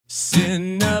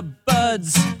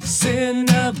Cinebuds,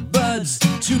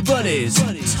 two buddies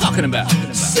talking about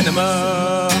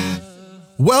cinema.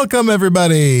 Welcome,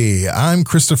 everybody. I'm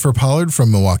Christopher Pollard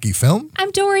from Milwaukee Film. I'm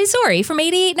Dory Zori from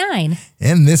 88.9.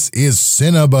 And this is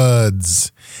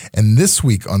Cinebuds. And this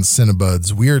week on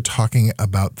Cinebuds, we are talking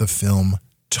about the film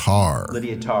Tar.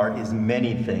 Lydia Tarr is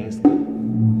many things.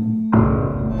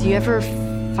 Do you ever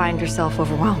find yourself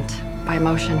overwhelmed by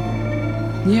emotion?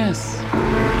 Yes.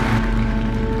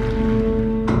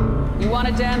 You want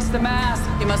to dance the mask,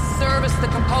 you must service the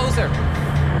composer.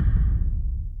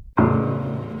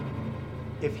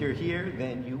 If you're here,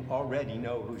 then you already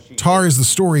know who she is. Tar is the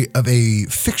story of a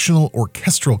fictional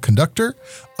orchestral conductor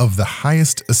of the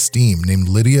highest esteem named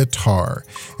Lydia Tarr.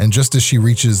 And just as she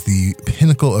reaches the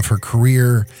pinnacle of her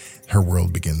career, her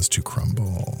world begins to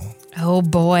crumble. Oh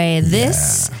boy,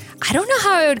 I don't know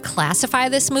how I would classify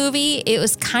this movie. It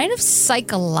was kind of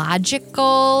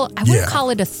psychological. I wouldn't call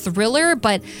it a thriller,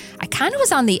 but I kind of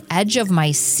was on the edge of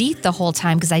my seat the whole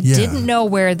time because I didn't know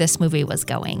where this movie was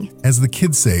going. As the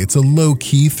kids say, it's a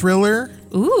low-key thriller.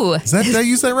 Ooh. Did I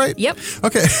use that right? Yep.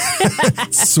 Okay.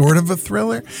 Sort of a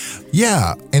thriller.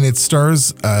 Yeah, and it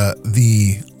stars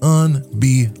the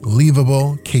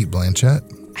unbelievable Cate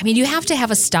Blanchett. I mean, you have to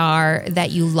have a star that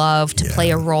you love to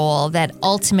play a role that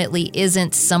ultimately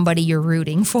isn't somebody you're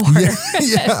rooting for.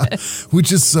 Yeah,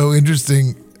 which is so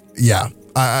interesting. Yeah,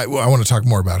 I want to talk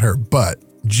more about her, but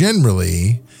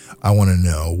generally, I want to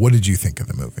know, what did you think of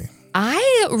the movie?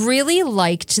 I really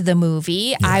liked the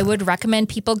movie. Yeah. I would recommend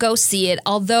people go see it,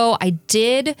 although I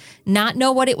did not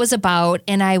know what it was about,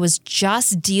 and I was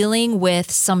just dealing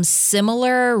with some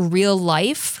similar real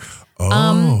life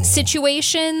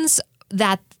situations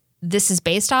that this is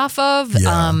based off of,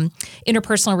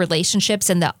 interpersonal relationships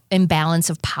and the imbalance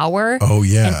of power. Oh,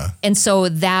 yeah. And so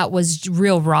that was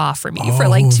real raw for me for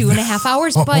like 2.5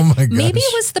 hours. But maybe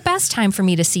it was the best time for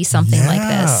me to see something like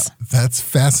this. That's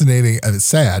fascinating. It's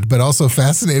sad, but also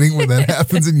fascinating when that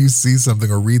happens and you see something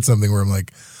or read something where I'm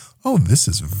like, oh, this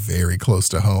is very close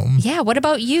to home. Yeah. What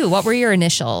about you? What were your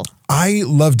initial? I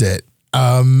loved it.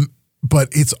 But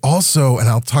it's also, and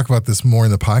I'll talk about this more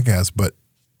in the podcast, but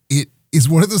it is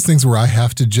one of those things where I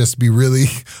have to just be really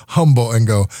humble and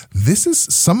go, this is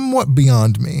somewhat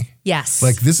beyond me. Yes.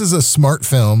 Like, this is a smart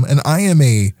film, and I am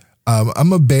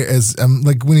I'm a bear, I'm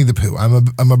like Winnie the Pooh. I'm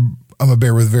a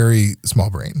bear with very small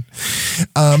brain.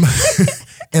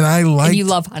 And I like. And you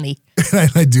love honey.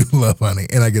 And I do love honey,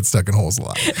 and I get stuck in holes a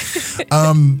lot.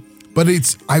 But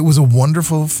it was a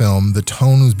wonderful film. The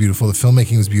tone was beautiful. The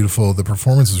filmmaking was beautiful. The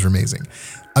performance was amazing.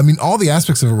 I mean, all the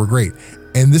aspects of it were great.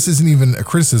 And this isn't even a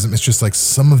criticism. It's just like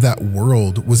some of that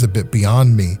world was a bit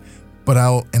beyond me. But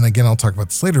I'll talk about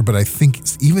this later, but I think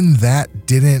even that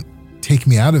didn't take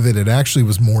me out of it. It actually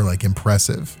was more like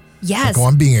impressive. Yes. Like,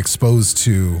 I'm being exposed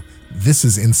to this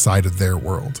is inside of their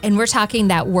world. And we're talking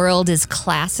that world is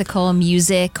classical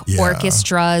music,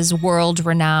 orchestras,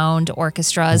 world-renowned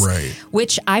orchestras,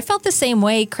 which I felt the same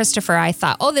way, Christopher. I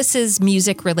thought, this is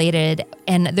music related.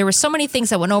 And there were so many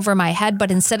things that went over my head,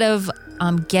 but instead of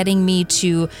getting me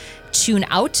to tune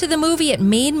out to the movie, it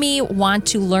made me want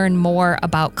to learn more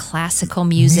about classical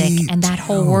music and that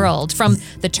whole world, from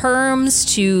the terms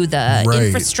to the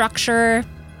infrastructure.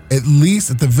 At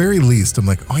the very least, I'm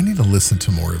like, I need to listen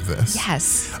to more of this.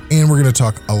 Yes. And we're going to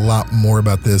talk a lot more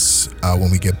about this when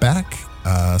we get back.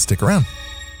 Stick around.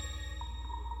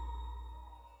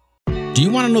 Do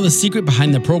you want to know the secret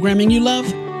behind the programming you love?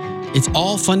 It's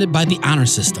all funded by the Honor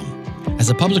System. As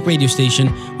a public radio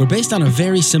station, we're based on a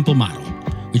very simple model.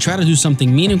 We try to do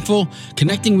something meaningful,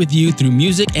 connecting with you through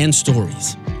music and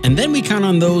stories. And then we count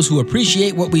on those who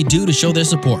appreciate what we do to show their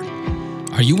support.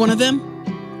 Are you one of them?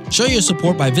 Show your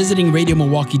support by visiting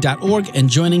radiomilwaukee.org and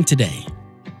joining today.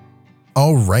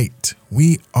 All right,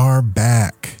 we are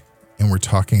back, and we're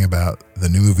talking about the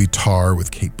new movie Tar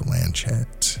with Cate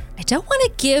Blanchett. I don't want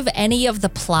to give any of the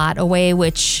plot away,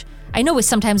 which I know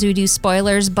sometimes we do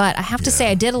spoilers, but I have to say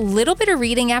I did a little bit of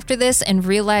reading after this and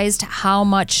realized how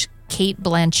much Cate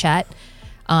Blanchett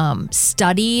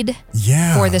studied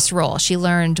for this role. She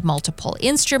learned multiple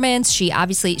instruments.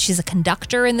 She's a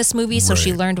conductor in this movie, so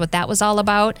she learned what that was all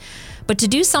about. But to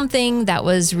do something that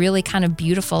was really kind of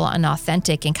beautiful and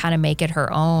authentic and kind of make it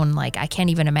her own, like, I can't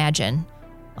even imagine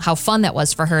how fun that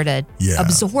was for her to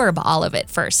absorb all of it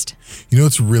first. You know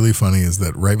what's really funny is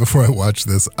that right before I watched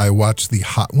this, I watched the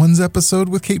Hot Ones episode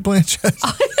with Cate Blanchett.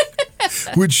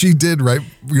 Which she did,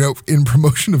 in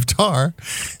promotion of Tar.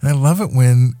 And I love it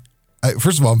when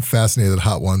first of all, I'm fascinated that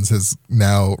Hot Ones has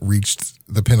now reached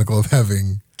the pinnacle of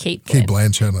having Cate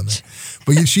Blanchett on there.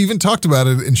 But she even talked about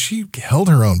it, and she held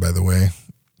her own, by the way.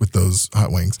 with those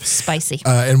hot wings. Spicy.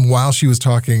 And while she was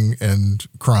talking and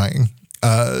crying,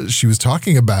 she was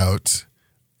talking about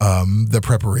the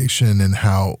preparation and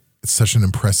how it's such an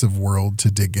impressive world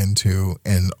to dig into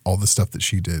and all the stuff that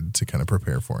she did to kind of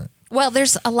prepare for it. Well,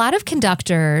 there's a lot of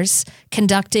conductors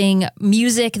conducting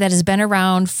music that has been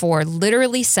around for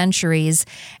literally centuries.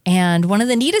 And one of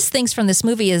the neatest things from this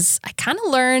movie is I kind of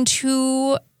learned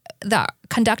who the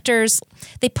conductors,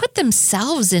 they put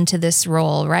themselves into this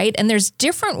role, right? And there's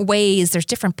different ways, there's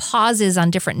different pauses on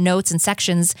different notes and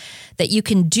sections that you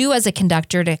can do as a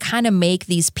conductor to kind of make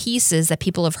these pieces that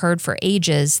people have heard for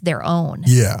ages their own.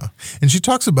 Yeah. And she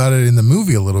talks about it in the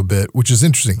movie a little bit, which is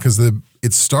interesting because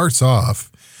it starts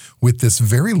off with this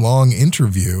very long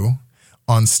interview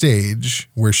on stage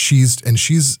where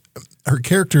her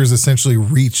character has essentially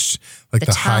reached like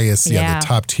the highest, the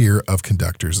top tier of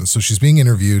conductors. And so she's being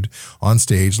interviewed on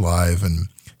stage live, and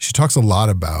she talks a lot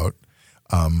about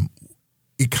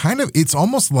it's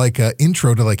almost like an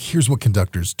intro to like, here's what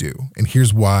conductors do and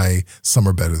here's why some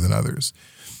are better than others.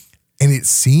 And it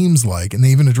seems like, and they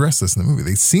even address this in the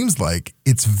movie, it seems like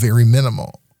it's very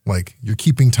minimal. Like you're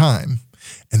keeping time.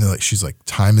 And she's like,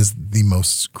 time is the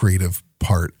most creative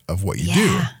part of what you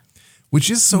do. Which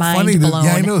is so funny.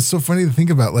 I know. It's so funny to think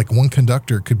about. Like one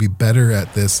conductor could be better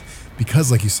at this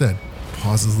because, like you said,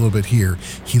 pauses a little bit here.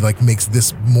 He like makes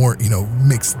this more,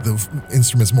 makes the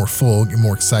instruments more full, get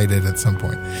more excited at some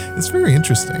point. It's very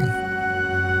interesting.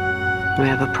 We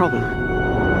have a problem.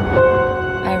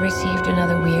 I received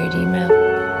another weird email.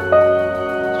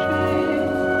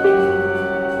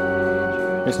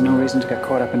 There's no reason to get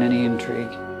caught up in any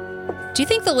intrigue. Do you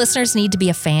think the listeners need to be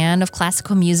a fan of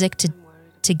classical music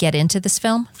to get into this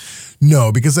film?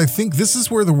 No, because I think this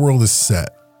is where the world is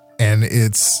set. And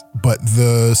but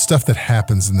the stuff that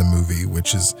happens in the movie,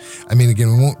 which is, I mean, again,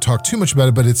 we won't talk too much about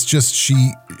it, but it's just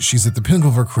she's at the pinnacle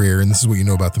of her career, and this is what you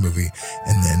know about the movie,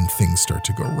 and then things start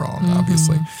to go wrong,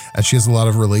 obviously. And she has a lot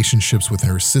of relationships with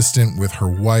her assistant, with her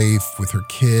wife, with her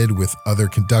kid, with other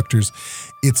conductors.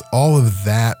 It's all of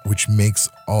that which makes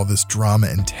all this drama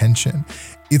and tension.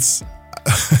 It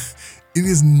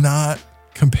is not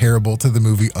comparable to the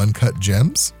movie Uncut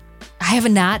Gems. I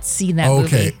have not seen that movie.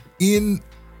 Okay.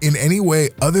 In any way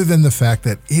other than the fact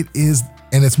that it is,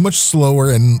 and it's much slower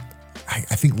and I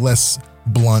think less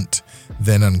blunt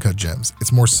than Uncut Gems.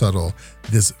 It's more subtle,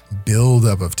 this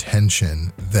buildup of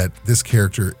tension that this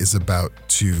character is about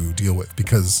to deal with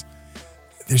because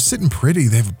they're sitting pretty.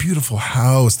 They have a beautiful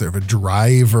house. They have a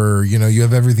driver. You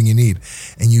have everything you need.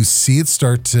 And you see it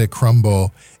start to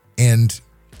crumble. And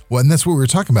that's what we were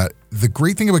talking about. The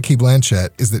great thing about Cate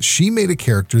Blanchett is that she made a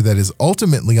character that is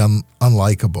ultimately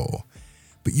unlikable,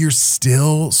 but you're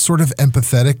still sort of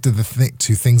empathetic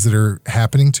to things that are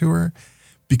happening to her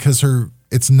because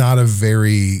it's not a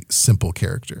very simple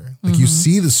character. Like you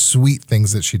see the sweet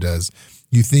things that she does.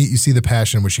 You see the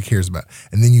passion which she cares about,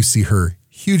 and then you see her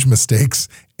huge mistakes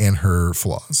and her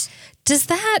flaws.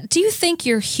 Do you think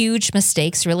your huge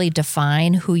mistakes really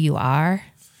define who you are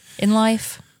in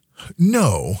life?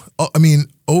 No. I mean,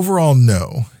 overall,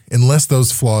 no. Unless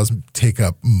those flaws take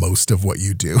up most of what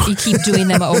you do. You keep doing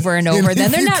them over and over,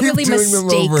 then they're not really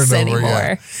mistakes anymore.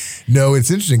 Yeah. No,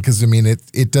 it's interesting because, I mean,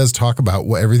 it does talk about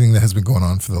everything that has been going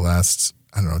on for the last,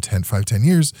 10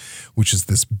 years, which is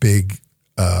this big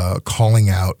calling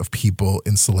out of people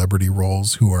in celebrity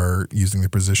roles who are using their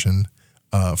position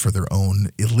for their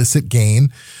own illicit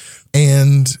gain.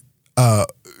 And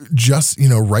just,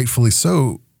 rightfully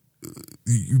so,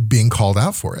 being called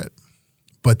out for it.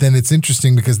 But then it's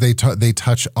interesting because they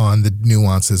touch on the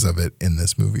nuances of it in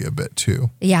this movie a bit too.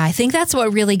 Yeah, I think that's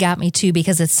what really got me too,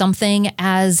 because it's something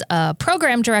as a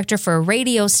program director for a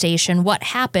radio station, what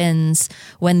happens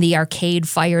when the Arcade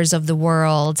Fires of the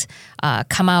world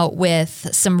come out with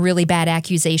some really bad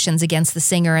accusations against the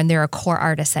singer and they're a core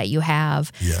artist that you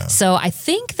have. Yeah. So I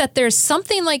think that there's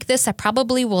something like this that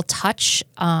probably will touch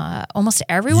almost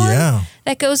everyone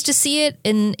that goes to see it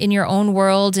in your own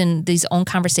world and these own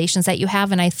conversations that you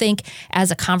have. And I think as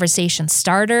a conversation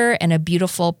starter and a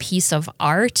beautiful piece of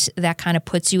art that kind of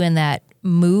puts you in that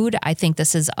mood, I think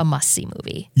this is a must-see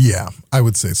movie. Yeah, I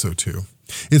would say so too.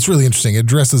 It's really interesting. It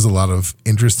addresses a lot of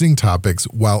interesting topics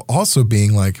while also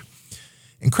being like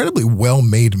incredibly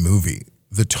well-made movie.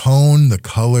 The tone, the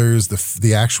colors,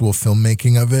 the actual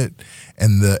filmmaking of it,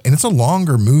 and it's a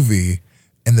longer movie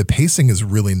And the pacing is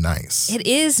really nice. It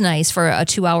is nice for a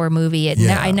 2-hour movie.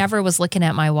 I never was looking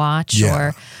at my watch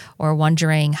or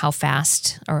wondering how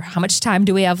fast or how much time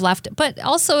do we have left. But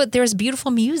also there's beautiful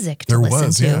music to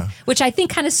listen to, which I think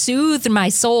kind of soothed my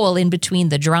soul in between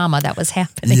the drama that was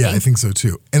happening. Yeah, I think so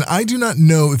too. And I do not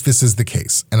know if this is the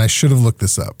case, and I should have looked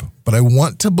this up, but I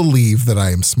want to believe that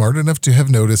I am smart enough to have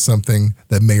noticed something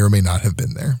that may or may not have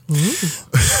been there.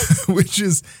 Which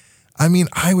is, I mean,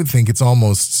 I would think it's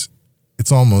almost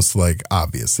like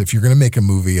obvious if you're going to make a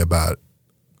movie about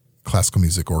classical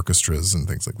music orchestras and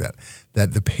things like that,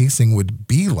 that the pacing would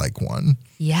be like one.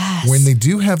 Yes. When they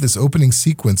do have this opening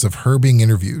sequence of her being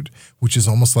interviewed, which is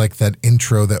almost like that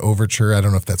intro, that overture. I don't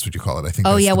know if that's what you call it. I think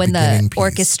that's when the piece.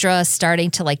 Orchestra is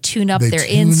starting to like tune up their tune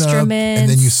instruments.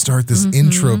 And then you start this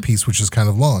intro piece, which is kind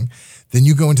of long. Then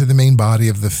you go into the main body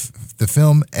of the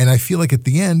film. And I feel like at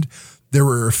the end, there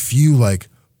were a few like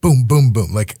boom, boom,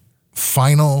 boom, like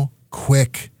final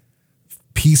quick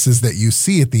pieces that you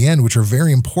see at the end, which are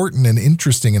very important and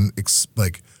interesting and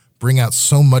like bring out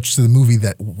so much to the movie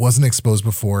that wasn't exposed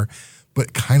before,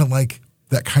 but kind of like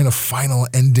that kind of final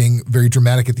ending, very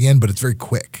dramatic at the end, but it's very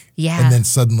quick. Yeah. And then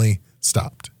suddenly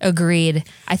stopped. Agreed.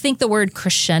 I think the word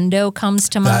crescendo comes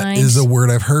to mind. That is a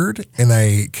word I've heard, and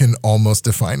I can almost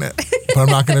define it, but I'm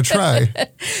not going to try.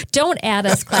 Don't add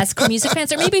us classical music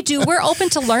fans, or maybe do. We're open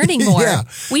to learning more. Yeah.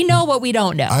 We know what we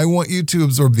don't know. I want you to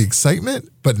absorb the excitement,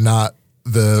 but not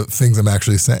the things I'm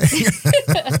actually saying.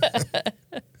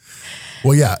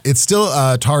 Well, yeah, it's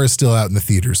still, Tar is still out in the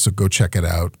theaters, so go check it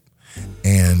out.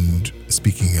 And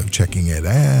speaking of checking it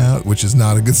out, which is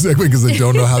not a good segue because I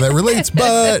don't know how that relates,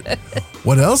 but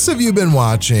what else have you been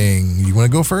watching? You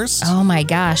want to go first? Oh my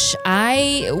gosh.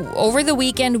 Over the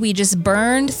weekend, we just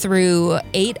burned through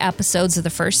 8 episodes of the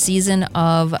first season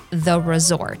of The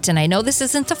Resort. And I know this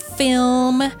isn't a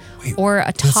film or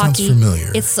a talkie. That sounds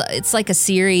familiar. It's like a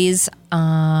series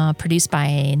produced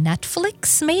by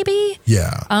Netflix, maybe?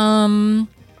 Yeah.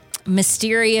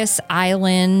 Mysterious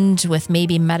island with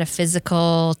maybe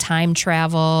metaphysical time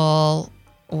travel,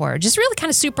 or just really kind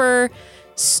of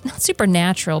not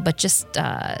supernatural, but just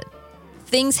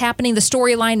things happening. The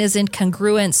storyline isn't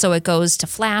congruent, so it goes to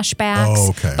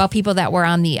flashbacks about people that were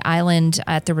on the island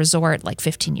at the resort like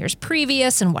 15 years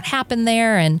previous and what happened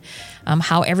there, and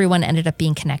how everyone ended up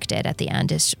being connected at the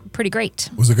end is pretty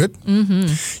great. Was it good?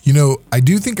 Mm-hmm. You know, I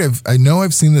do think I know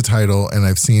I've seen the title and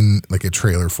I've seen like a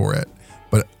trailer for it.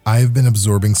 But I've been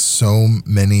absorbing so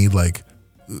many like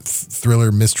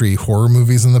thriller, mystery, horror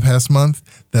movies in the past month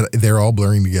that they're all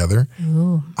blurring together.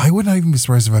 Ooh. I would not even be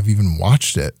surprised if I've even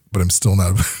watched it, but I'm still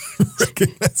not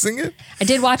recognizing it. I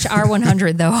did watch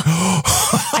R100 though.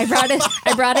 I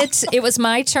brought it. It was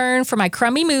my turn for my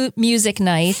crummy music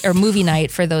night or movie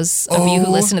night for those of you who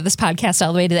listen to this podcast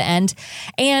all the way to the end.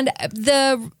 And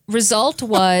the result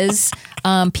was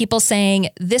people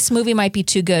saying this movie might be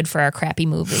too good for our crappy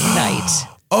movie night.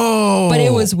 Oh. But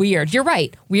it was weird. You're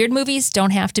right. Weird movies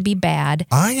don't have to be bad.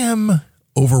 I am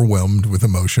overwhelmed with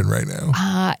emotion right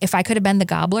now. If I could have been the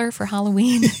gobbler for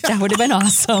Halloween, that would have been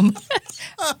awesome.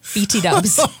 BT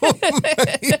dubs. Oh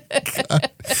my God.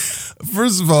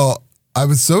 First of all, I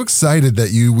was so excited that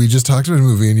we just talked about a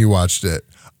movie and you watched it.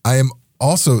 I am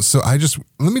also,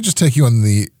 let me just take you on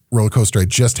the roller coaster I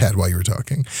just had while you were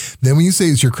talking. Then when you say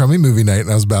it's your crummy movie night,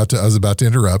 and I was about to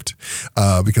interrupt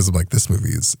because I'm like, this movie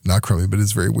is not crummy, but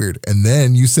it's very weird. And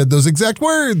then you said those exact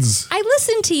words. I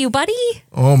listened to you, buddy.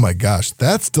 Oh my gosh,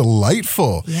 that's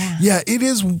delightful. Yeah, it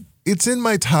is. It's in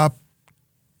my top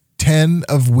 10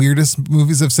 of weirdest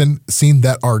movies I've seen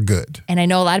that are good. And I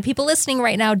know a lot of people listening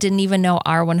right now didn't even know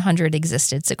R100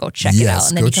 existed, so go check it out,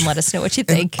 and then you can let us know what you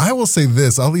think. And I will say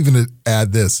this, I'll even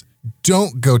add this.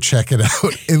 Don't go check it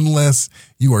out unless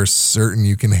you are certain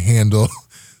you can handle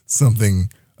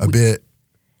something a bit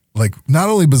like not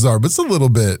only bizarre, but it's a little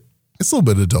bit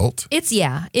adult.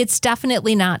 It's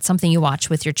definitely not something you watch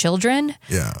with your children.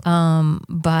 Yeah.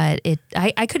 But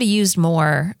I could have used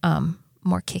more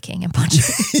kicking and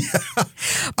punching.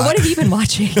 But what have you been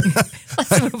watching?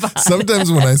 Let's move on.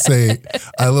 Sometimes when I say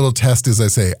a little test is I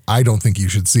say, I don't think you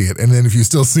should see it. And then if you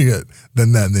still see it,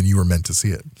 then you were meant to see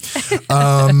it.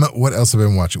 What else have I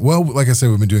been watching? Well, like I said,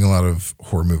 we've been doing a lot of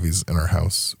horror movies in our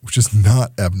house, which is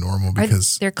not abnormal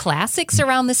because they're classics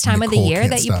around this time of the year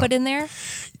that you put in there.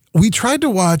 We tried to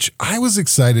watch, I was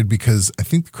excited because I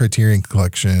think the Criterion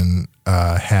Collection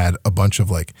had a bunch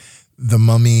of like The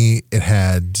Mummy, it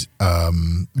had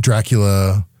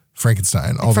Dracula,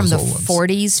 Frankenstein, all from those the old ones.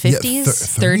 40s,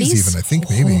 50s, 30s even, I think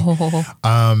maybe.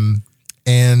 Oh.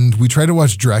 And we tried to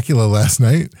watch Dracula last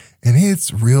night, and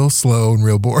it's real slow and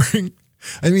real boring.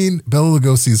 I mean, Bela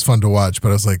Lugosi is fun to watch, but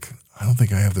I was like, I don't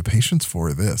think I have the patience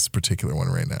for this particular one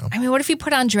right now. I mean, what if you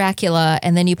put on Dracula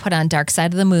and then you put on Dark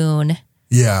Side of the Moon?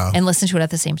 Yeah. And listen to it at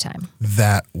the same time.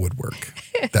 That would work.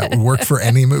 That would work for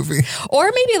any movie.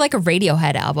 Or maybe like a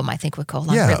Radiohead album, I think would go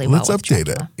along really well. Let's update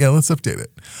it. Yeah, let's update it.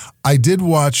 I did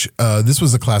watch, this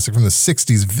was a classic from the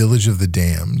 60s, Village of the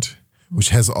Damned, which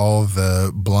has all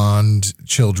the blonde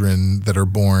children that are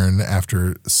born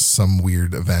after some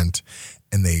weird event.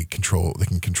 And they can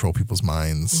control people's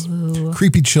minds. Ooh.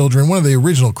 Creepy Children, one of the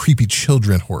original Creepy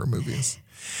Children horror movies.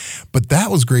 But that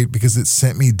was great because it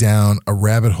sent me down a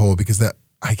rabbit hole because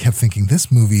I kept thinking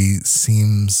this movie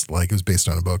seems like it was based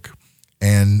on a book.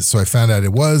 And so I found out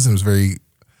it was, and it was a very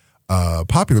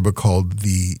popular book called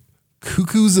The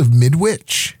Cuckoos of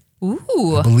Midwich.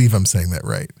 Ooh. I believe I'm saying that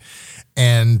right.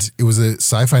 And it was a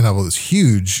sci-fi novel that was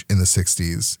huge in the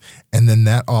 60s. And then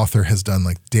that author has done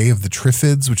like Day of the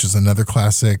Triffids, which is another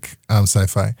classic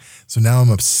sci-fi. So now I'm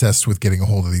obsessed with getting a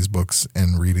hold of these books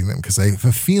and reading them because I have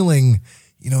a feeling,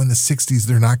 in the 60s,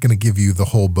 they're not going to give you the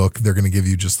whole book. They're going to give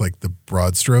you just like the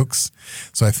broad strokes.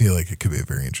 So I feel like it could be a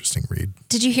very interesting read.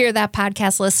 Did you hear that,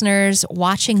 podcast listeners?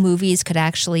 Watching movies could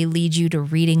actually lead you to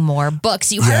reading more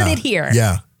books. You heard it here.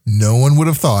 Yeah. No one would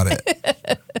have thought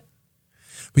it.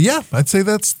 But yeah, I'd say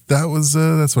that's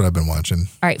what I've been watching.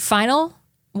 All right, final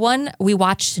one. We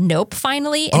watched Nope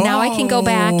finally, and now I can go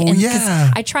back and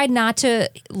yeah. I tried not to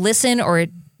listen or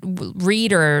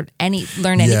read or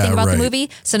learn anything about the movie.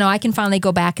 So now I can finally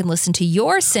go back and listen to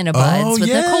your Cinebuds with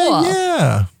Nicole.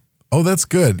 Yeah. Oh, that's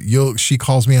good. She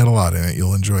calls me out a lot in it.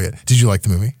 You'll enjoy it. Did you like the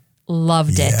movie?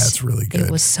 Loved it. Yeah, it's really good.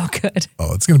 It was so good.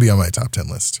 Oh, it's going to be on my top 10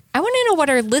 list. I want to know what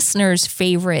our listeners'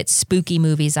 favorite spooky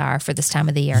movies are for this time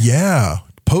of the year. Yeah.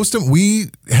 Post them. We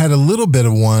had a little bit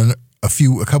of one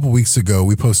a couple weeks ago.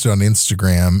 We posted on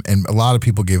Instagram, and a lot of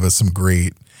people gave us some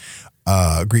great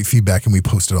feedback, and we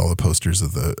posted all the posters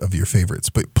of your favorites.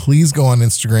 But please go on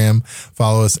Instagram,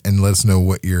 follow us, and let us know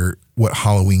what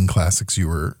Halloween classics you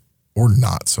were, or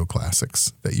not so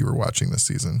classics, that you were watching this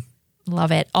season.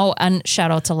 Love it. Oh, and shout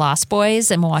out to Lost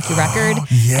Boys and Milwaukee Record.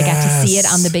 Yes. I got to see it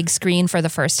on the big screen for the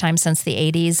first time since the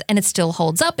 80s, and it still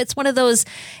holds up. It's one of those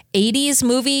 80s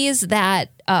movies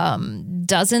that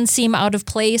doesn't seem out of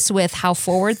place with how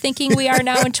forward-tking we are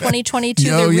now in 2022.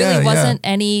 There really wasn't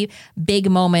any big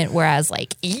moment where I was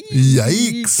like,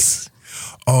 yikes.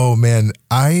 Oh, man.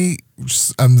 I'm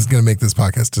just going to make this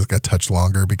podcast just a touch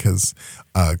longer because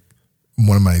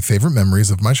one of my favorite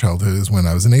memories of my childhood is when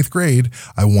I was in 8th grade,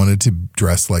 I wanted to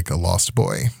dress like a Lost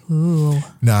Boy. Ooh.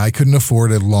 Now, I couldn't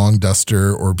afford a long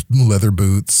duster or leather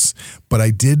boots, but I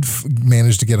did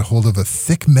manage to get a hold of a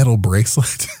thick metal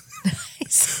bracelet,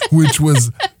 which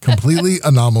was completely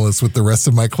anomalous with the rest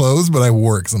of my clothes, but I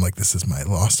wore it because I'm like, this is my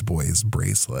Lost Boys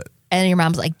bracelet. And your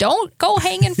mom's like, don't go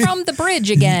hanging from the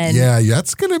bridge again. Yeah,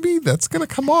 that's going to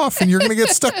come off and you're going to get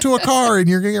stuck to a car and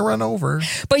you're going to get run over.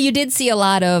 But you did see a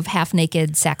lot of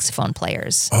half-naked saxophone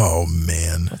players. Oh,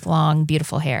 man. With long,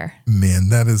 beautiful hair. Man,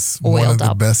 that is one of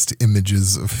the best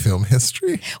images of film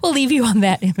history. We'll leave you on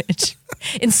that image.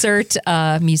 Insert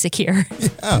music here.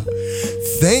 Yeah.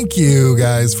 Thank you,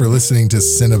 guys, for listening to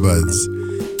Cinebuds.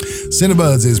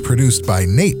 Cinebuds is produced by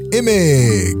Nate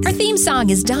Imig. Our theme song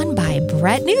is done by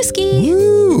Brett Newski.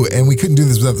 Woo! And we couldn't do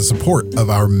this without the support of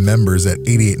our members at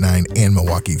 88.9 and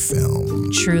Milwaukee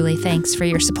Film. Truly, thanks for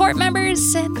your support,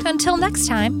 members. And until next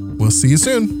time, we'll see you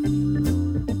soon.